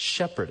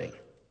shepherding.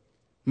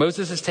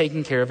 Moses is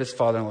taking care of his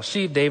father-in-law's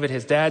sheep. David,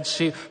 his dad's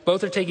sheep.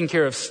 Both are taking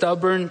care of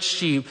stubborn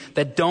sheep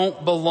that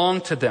don't belong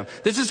to them.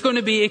 This is going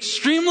to be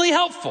extremely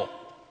helpful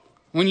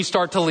when you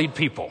start to lead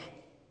people.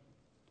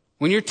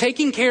 When you're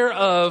taking care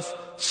of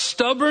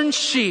stubborn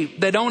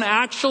sheep that don't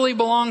actually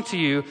belong to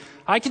you,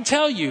 I can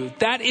tell you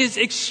that is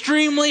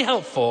extremely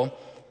helpful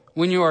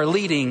when you are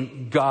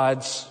leading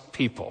God's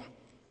people.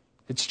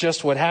 It's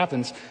just what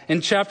happens.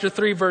 In chapter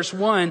 3, verse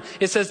 1,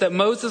 it says that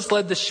Moses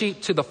led the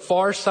sheep to the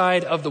far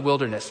side of the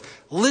wilderness.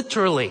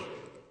 Literally,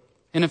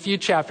 in a few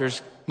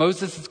chapters,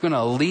 Moses is going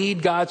to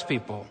lead God's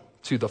people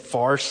to the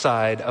far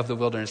side of the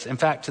wilderness. In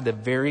fact, to the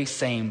very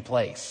same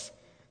place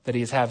that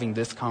he is having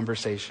this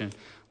conversation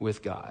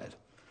with God.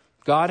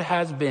 God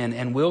has been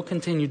and will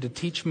continue to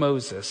teach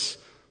Moses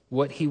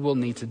what he will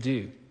need to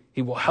do.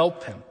 He will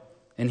help him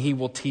and he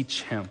will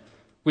teach him.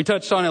 We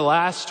touched on it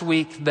last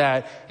week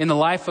that in the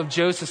life of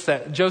Joseph,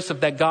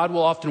 that God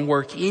will often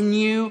work in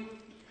you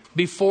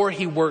before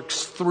he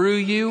works through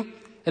you.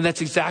 And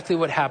that's exactly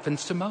what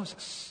happens to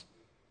Moses.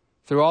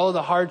 Through all of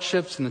the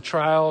hardships and the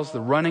trials,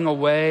 the running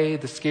away,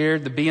 the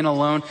scared, the being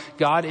alone,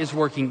 God is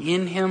working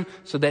in him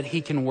so that he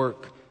can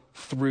work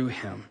through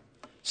him.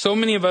 So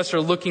many of us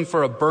are looking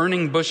for a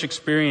burning bush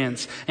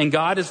experience, and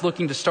God is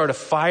looking to start a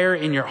fire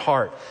in your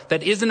heart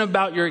that isn't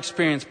about your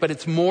experience, but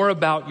it's more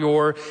about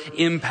your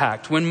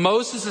impact. When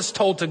Moses is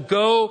told to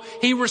go,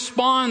 he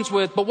responds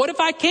with, but what if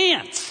I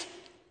can't?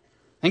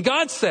 And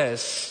God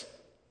says,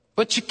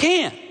 but you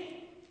can,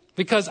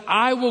 because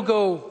I will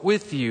go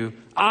with you.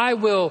 I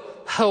will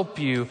help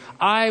you.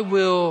 I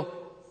will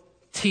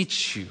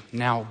teach you.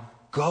 Now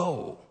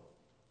go.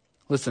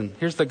 Listen,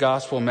 here's the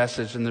gospel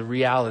message and the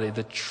reality.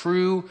 The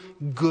true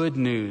good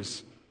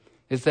news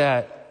is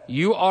that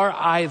you are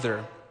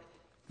either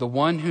the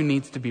one who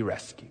needs to be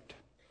rescued.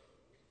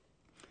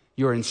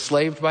 You're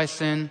enslaved by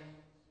sin.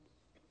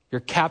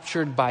 You're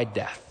captured by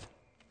death.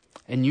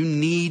 And you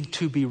need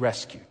to be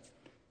rescued.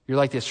 You're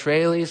like the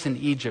Israelis in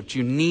Egypt.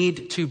 You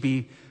need to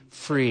be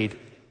freed.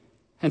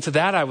 And to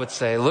that I would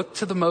say, look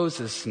to the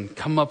Moses and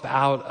come up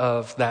out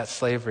of that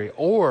slavery.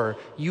 Or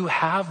you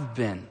have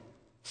been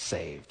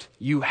saved.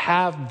 You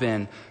have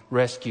been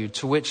rescued,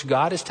 to which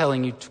God is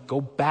telling you to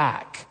go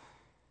back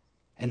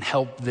and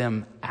help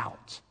them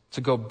out.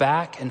 To go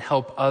back and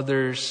help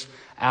others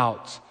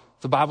out.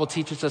 The Bible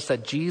teaches us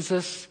that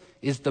Jesus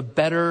is the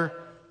better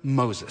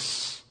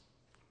Moses.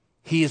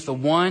 He is the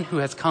one who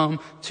has come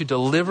to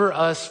deliver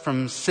us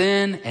from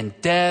sin and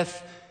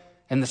death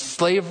and the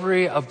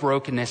slavery of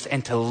brokenness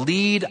and to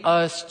lead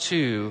us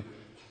to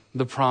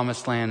the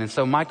promised land. And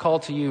so my call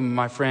to you,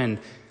 my friend,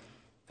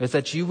 is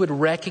that you would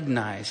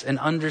recognize and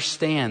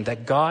understand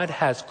that God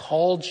has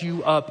called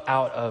you up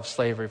out of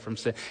slavery from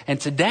sin. And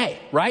today,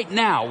 right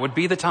now, would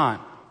be the time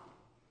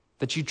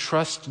that you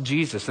trust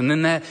Jesus. And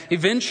then that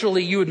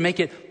eventually you would make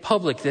it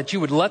public, that you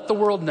would let the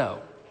world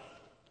know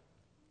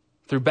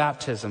through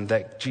baptism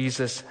that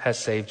Jesus has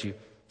saved you.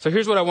 So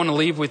here's what I want to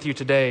leave with you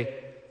today.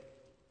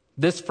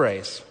 This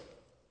phrase,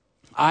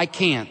 I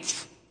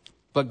can't,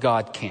 but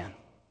God can.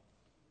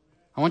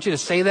 I want you to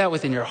say that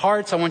within your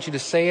hearts. I want you to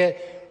say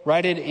it.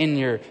 Write it in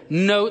your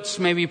notes.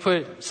 Maybe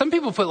some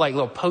people put like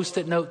little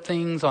Post-it note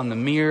things on the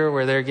mirror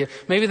where they're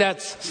maybe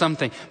that's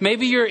something.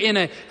 Maybe you're in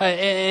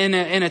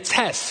a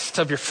test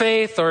of your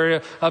faith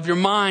or of your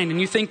mind and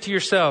you think to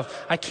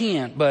yourself, I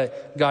can't,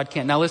 but God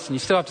can. Now listen, you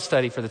still have to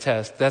study for the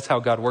test. That's how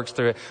God works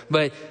through it.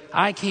 But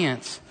I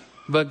can't,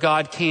 but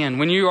God can.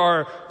 When you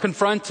are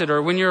confronted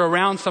or when you're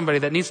around somebody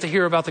that needs to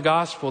hear about the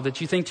gospel, that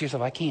you think to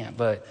yourself, I can't,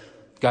 but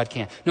God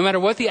can. No matter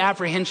what the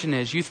apprehension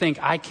is, you think,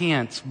 I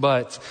can't,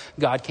 but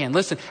God can.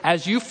 Listen,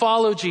 as you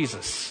follow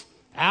Jesus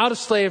out of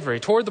slavery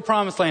toward the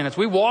promised land, as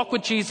we walk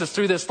with Jesus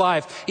through this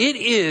life, it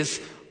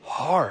is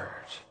hard.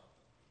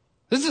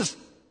 This is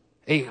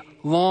a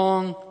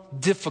long,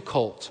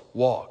 difficult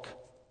walk.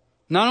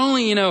 Not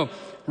only,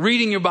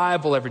 reading your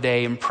Bible every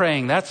day and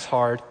praying, that's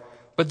hard,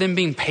 but then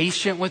being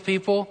patient with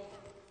people,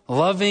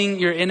 loving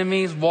your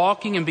enemies,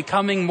 walking and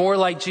becoming more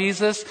like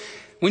Jesus.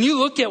 When you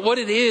look at what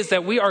it is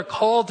that we are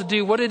called to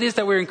do, what it is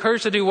that we're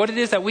encouraged to do, what it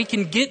is that we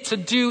can get to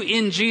do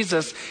in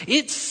Jesus,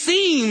 it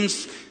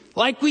seems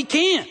like we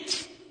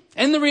can't.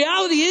 And the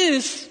reality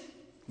is,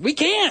 we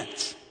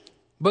can't.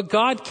 But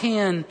God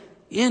can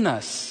in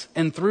us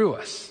and through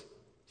us.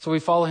 So we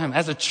follow him.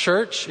 As a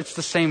church, it's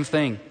the same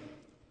thing.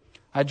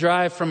 I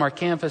drive from our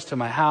campus to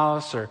my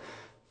house or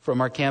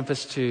from our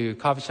campus to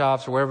coffee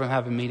shops or wherever I'm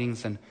having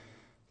meetings, and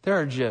there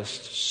are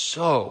just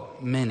so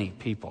many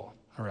people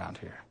around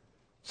here.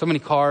 So many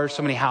cars,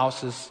 so many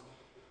houses,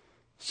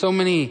 so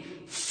many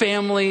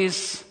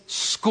families,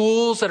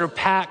 schools that are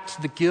packed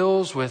to the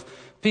gills with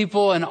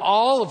people, and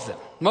all of them,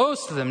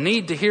 most of them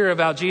need to hear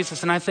about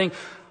Jesus. And I think,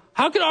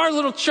 how could our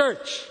little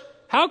church,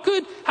 how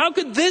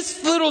could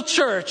this little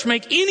church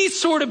make any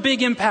sort of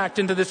big impact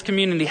into this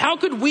community? How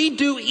could we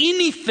do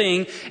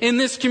anything in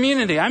this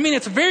community? I mean,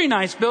 it's a very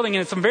nice building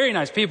and it's some very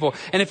nice people.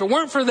 And if it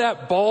weren't for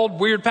that bald,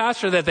 weird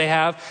pastor that they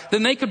have,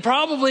 then they could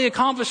probably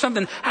accomplish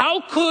something. How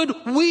could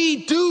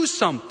we do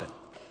something?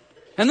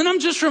 And then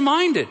I'm just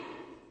reminded,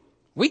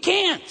 we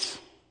can't.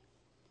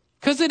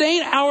 Because it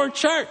ain't our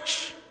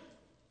church.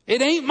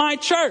 It ain't my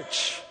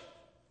church.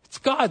 It's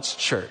God's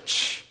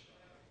church.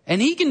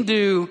 And he can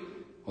do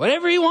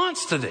whatever he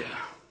wants to do.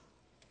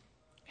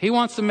 He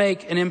wants to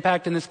make an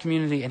impact in this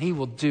community, and he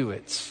will do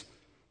it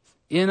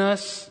in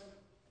us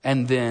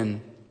and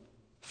then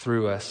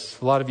through us.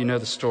 A lot of you know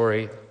the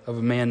story of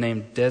a man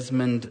named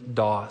Desmond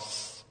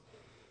Doss.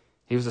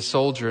 He was a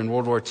soldier in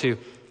World War II.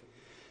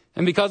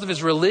 And because of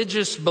his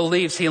religious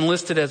beliefs, he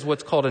enlisted as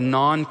what's called a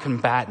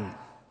non-combatant.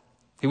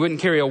 He wouldn't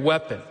carry a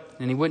weapon,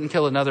 and he wouldn't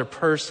kill another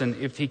person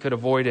if he could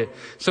avoid it.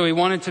 So he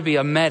wanted to be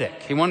a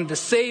medic. He wanted to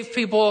save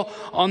people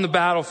on the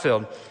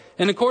battlefield.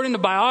 And according to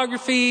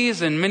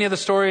biographies and many of the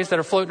stories that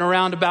are floating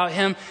around about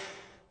him,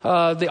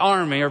 the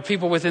army or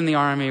people within the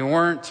army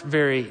weren't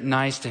very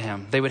nice to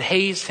him. They would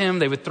haze him.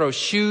 They would throw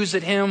shoes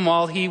at him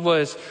while he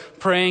was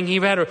praying. He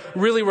had a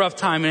really rough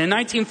time. And in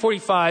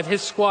 1945,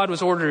 his squad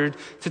was ordered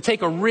to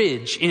take a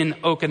ridge in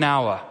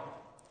Okinawa.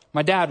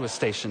 My dad was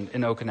stationed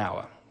in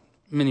Okinawa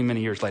many,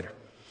 many years later.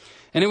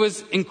 And it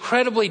was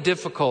incredibly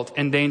difficult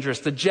and dangerous.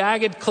 The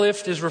jagged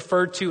cliff is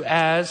referred to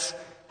as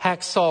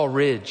Hacksaw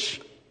Ridge.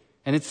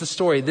 And it's this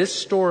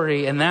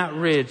story and that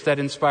ridge that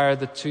inspired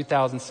the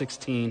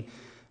 2016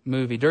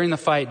 movie. During the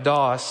fight,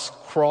 Doss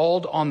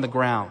crawled on the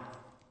ground,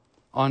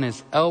 on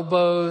his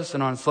elbows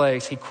and on his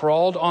legs. He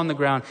crawled on the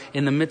ground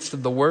in the midst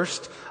of the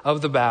worst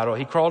of the battle.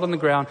 He crawled on the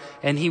ground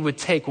and he would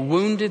take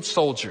wounded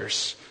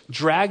soldiers,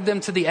 drag them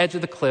to the edge of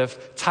the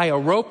cliff, tie a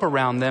rope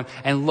around them,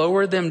 and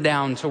lower them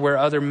down to where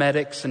other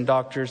medics and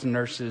doctors and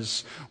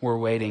nurses were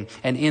waiting.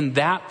 And in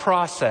that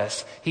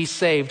process, he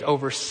saved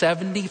over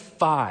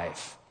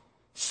 75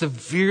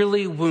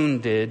 severely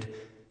wounded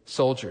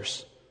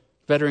soldiers.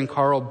 Veteran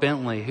Carl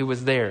Bentley, who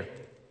was there,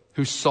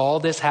 who saw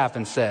this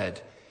happen,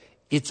 said,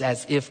 "It's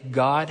as if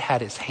God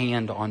had his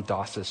hand on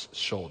Doss's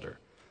shoulder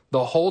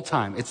the whole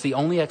time. It's the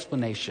only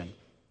explanation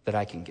that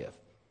I can give.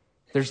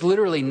 There's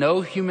literally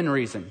no human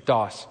reason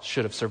Doss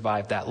should have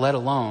survived that, let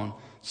alone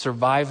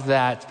survived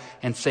that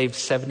and saved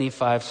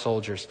 75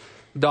 soldiers."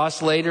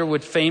 Doss later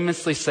would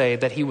famously say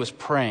that he was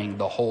praying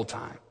the whole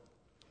time.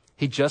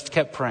 He just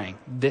kept praying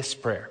this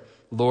prayer: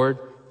 "Lord,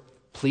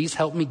 please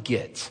help me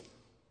get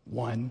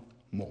one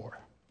more.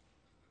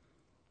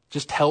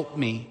 Just help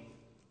me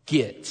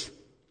get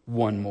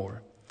one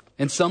more."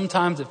 And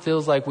sometimes it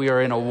feels like we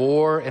are in a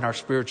war in our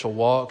spiritual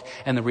walk.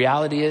 And the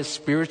reality is,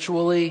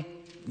 spiritually,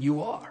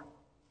 you are.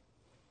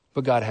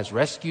 But God has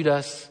rescued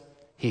us.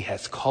 He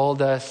has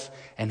called us.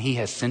 And he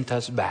has sent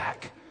us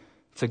back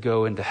to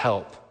go and to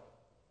help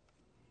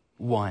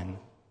one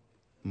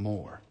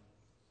more.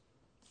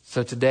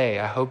 So today,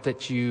 I hope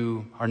that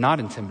you are not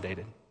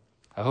intimidated.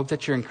 I hope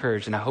that you're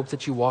encouraged. And I hope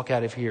that you walk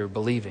out of here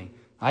believing,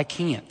 I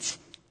can't,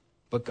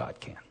 but God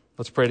can.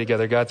 Let's pray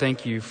together. God,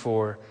 thank you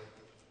for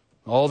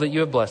all that you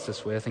have blessed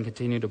us with and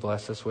continue to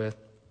bless us with.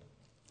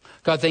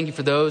 God, thank you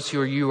for those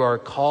who you are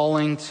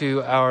calling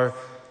to our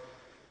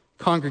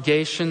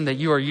congregation, that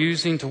you are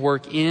using to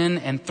work in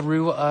and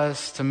through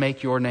us to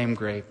make your name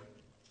great.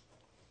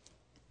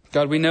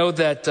 God, we know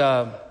that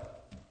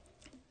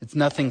it's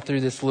nothing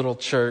through this little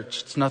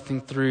church. It's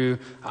nothing through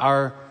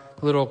our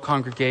little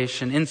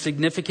congregation,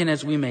 insignificant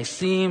as we may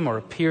seem or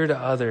appear to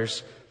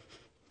others.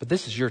 But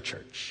this is your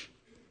church,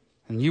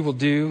 and you will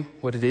do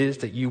what it is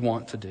that you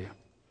want to do.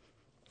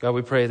 God,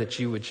 we pray that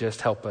you would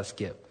just help us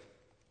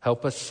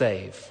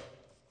save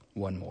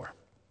one more.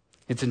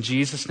 It's in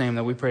Jesus' name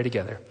that we pray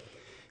together.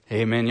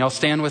 Amen. Y'all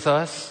stand with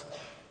us.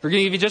 We're going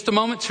to give you just a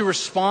moment to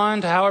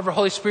respond to however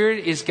Holy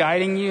Spirit is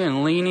guiding you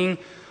and leaning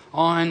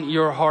on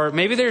your heart.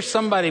 Maybe there's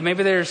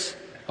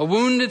a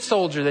wounded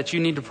soldier that you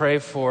need to pray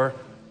for.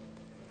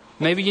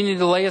 Maybe you need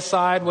to lay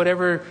aside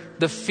whatever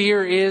the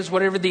fear is,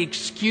 whatever the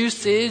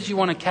excuse is. You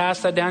want to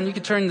cast that down. You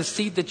can turn the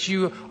seat that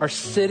you are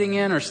sitting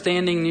in or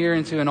standing near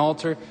into an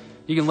altar.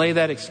 You can lay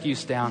that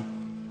excuse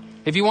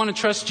down. If you want to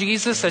trust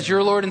Jesus as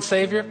your Lord and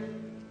Savior,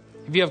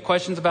 if you have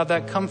questions about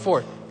that, come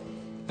forth.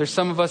 There's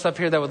some of us up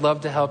here that would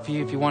love to help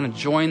you. If you want to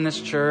join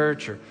this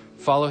church or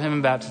follow him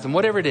in baptism,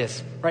 whatever it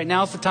is, right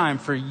now is the time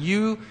for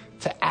you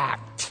to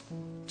act,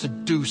 to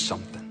do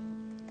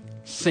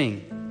something.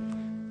 Sing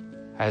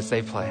as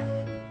they play.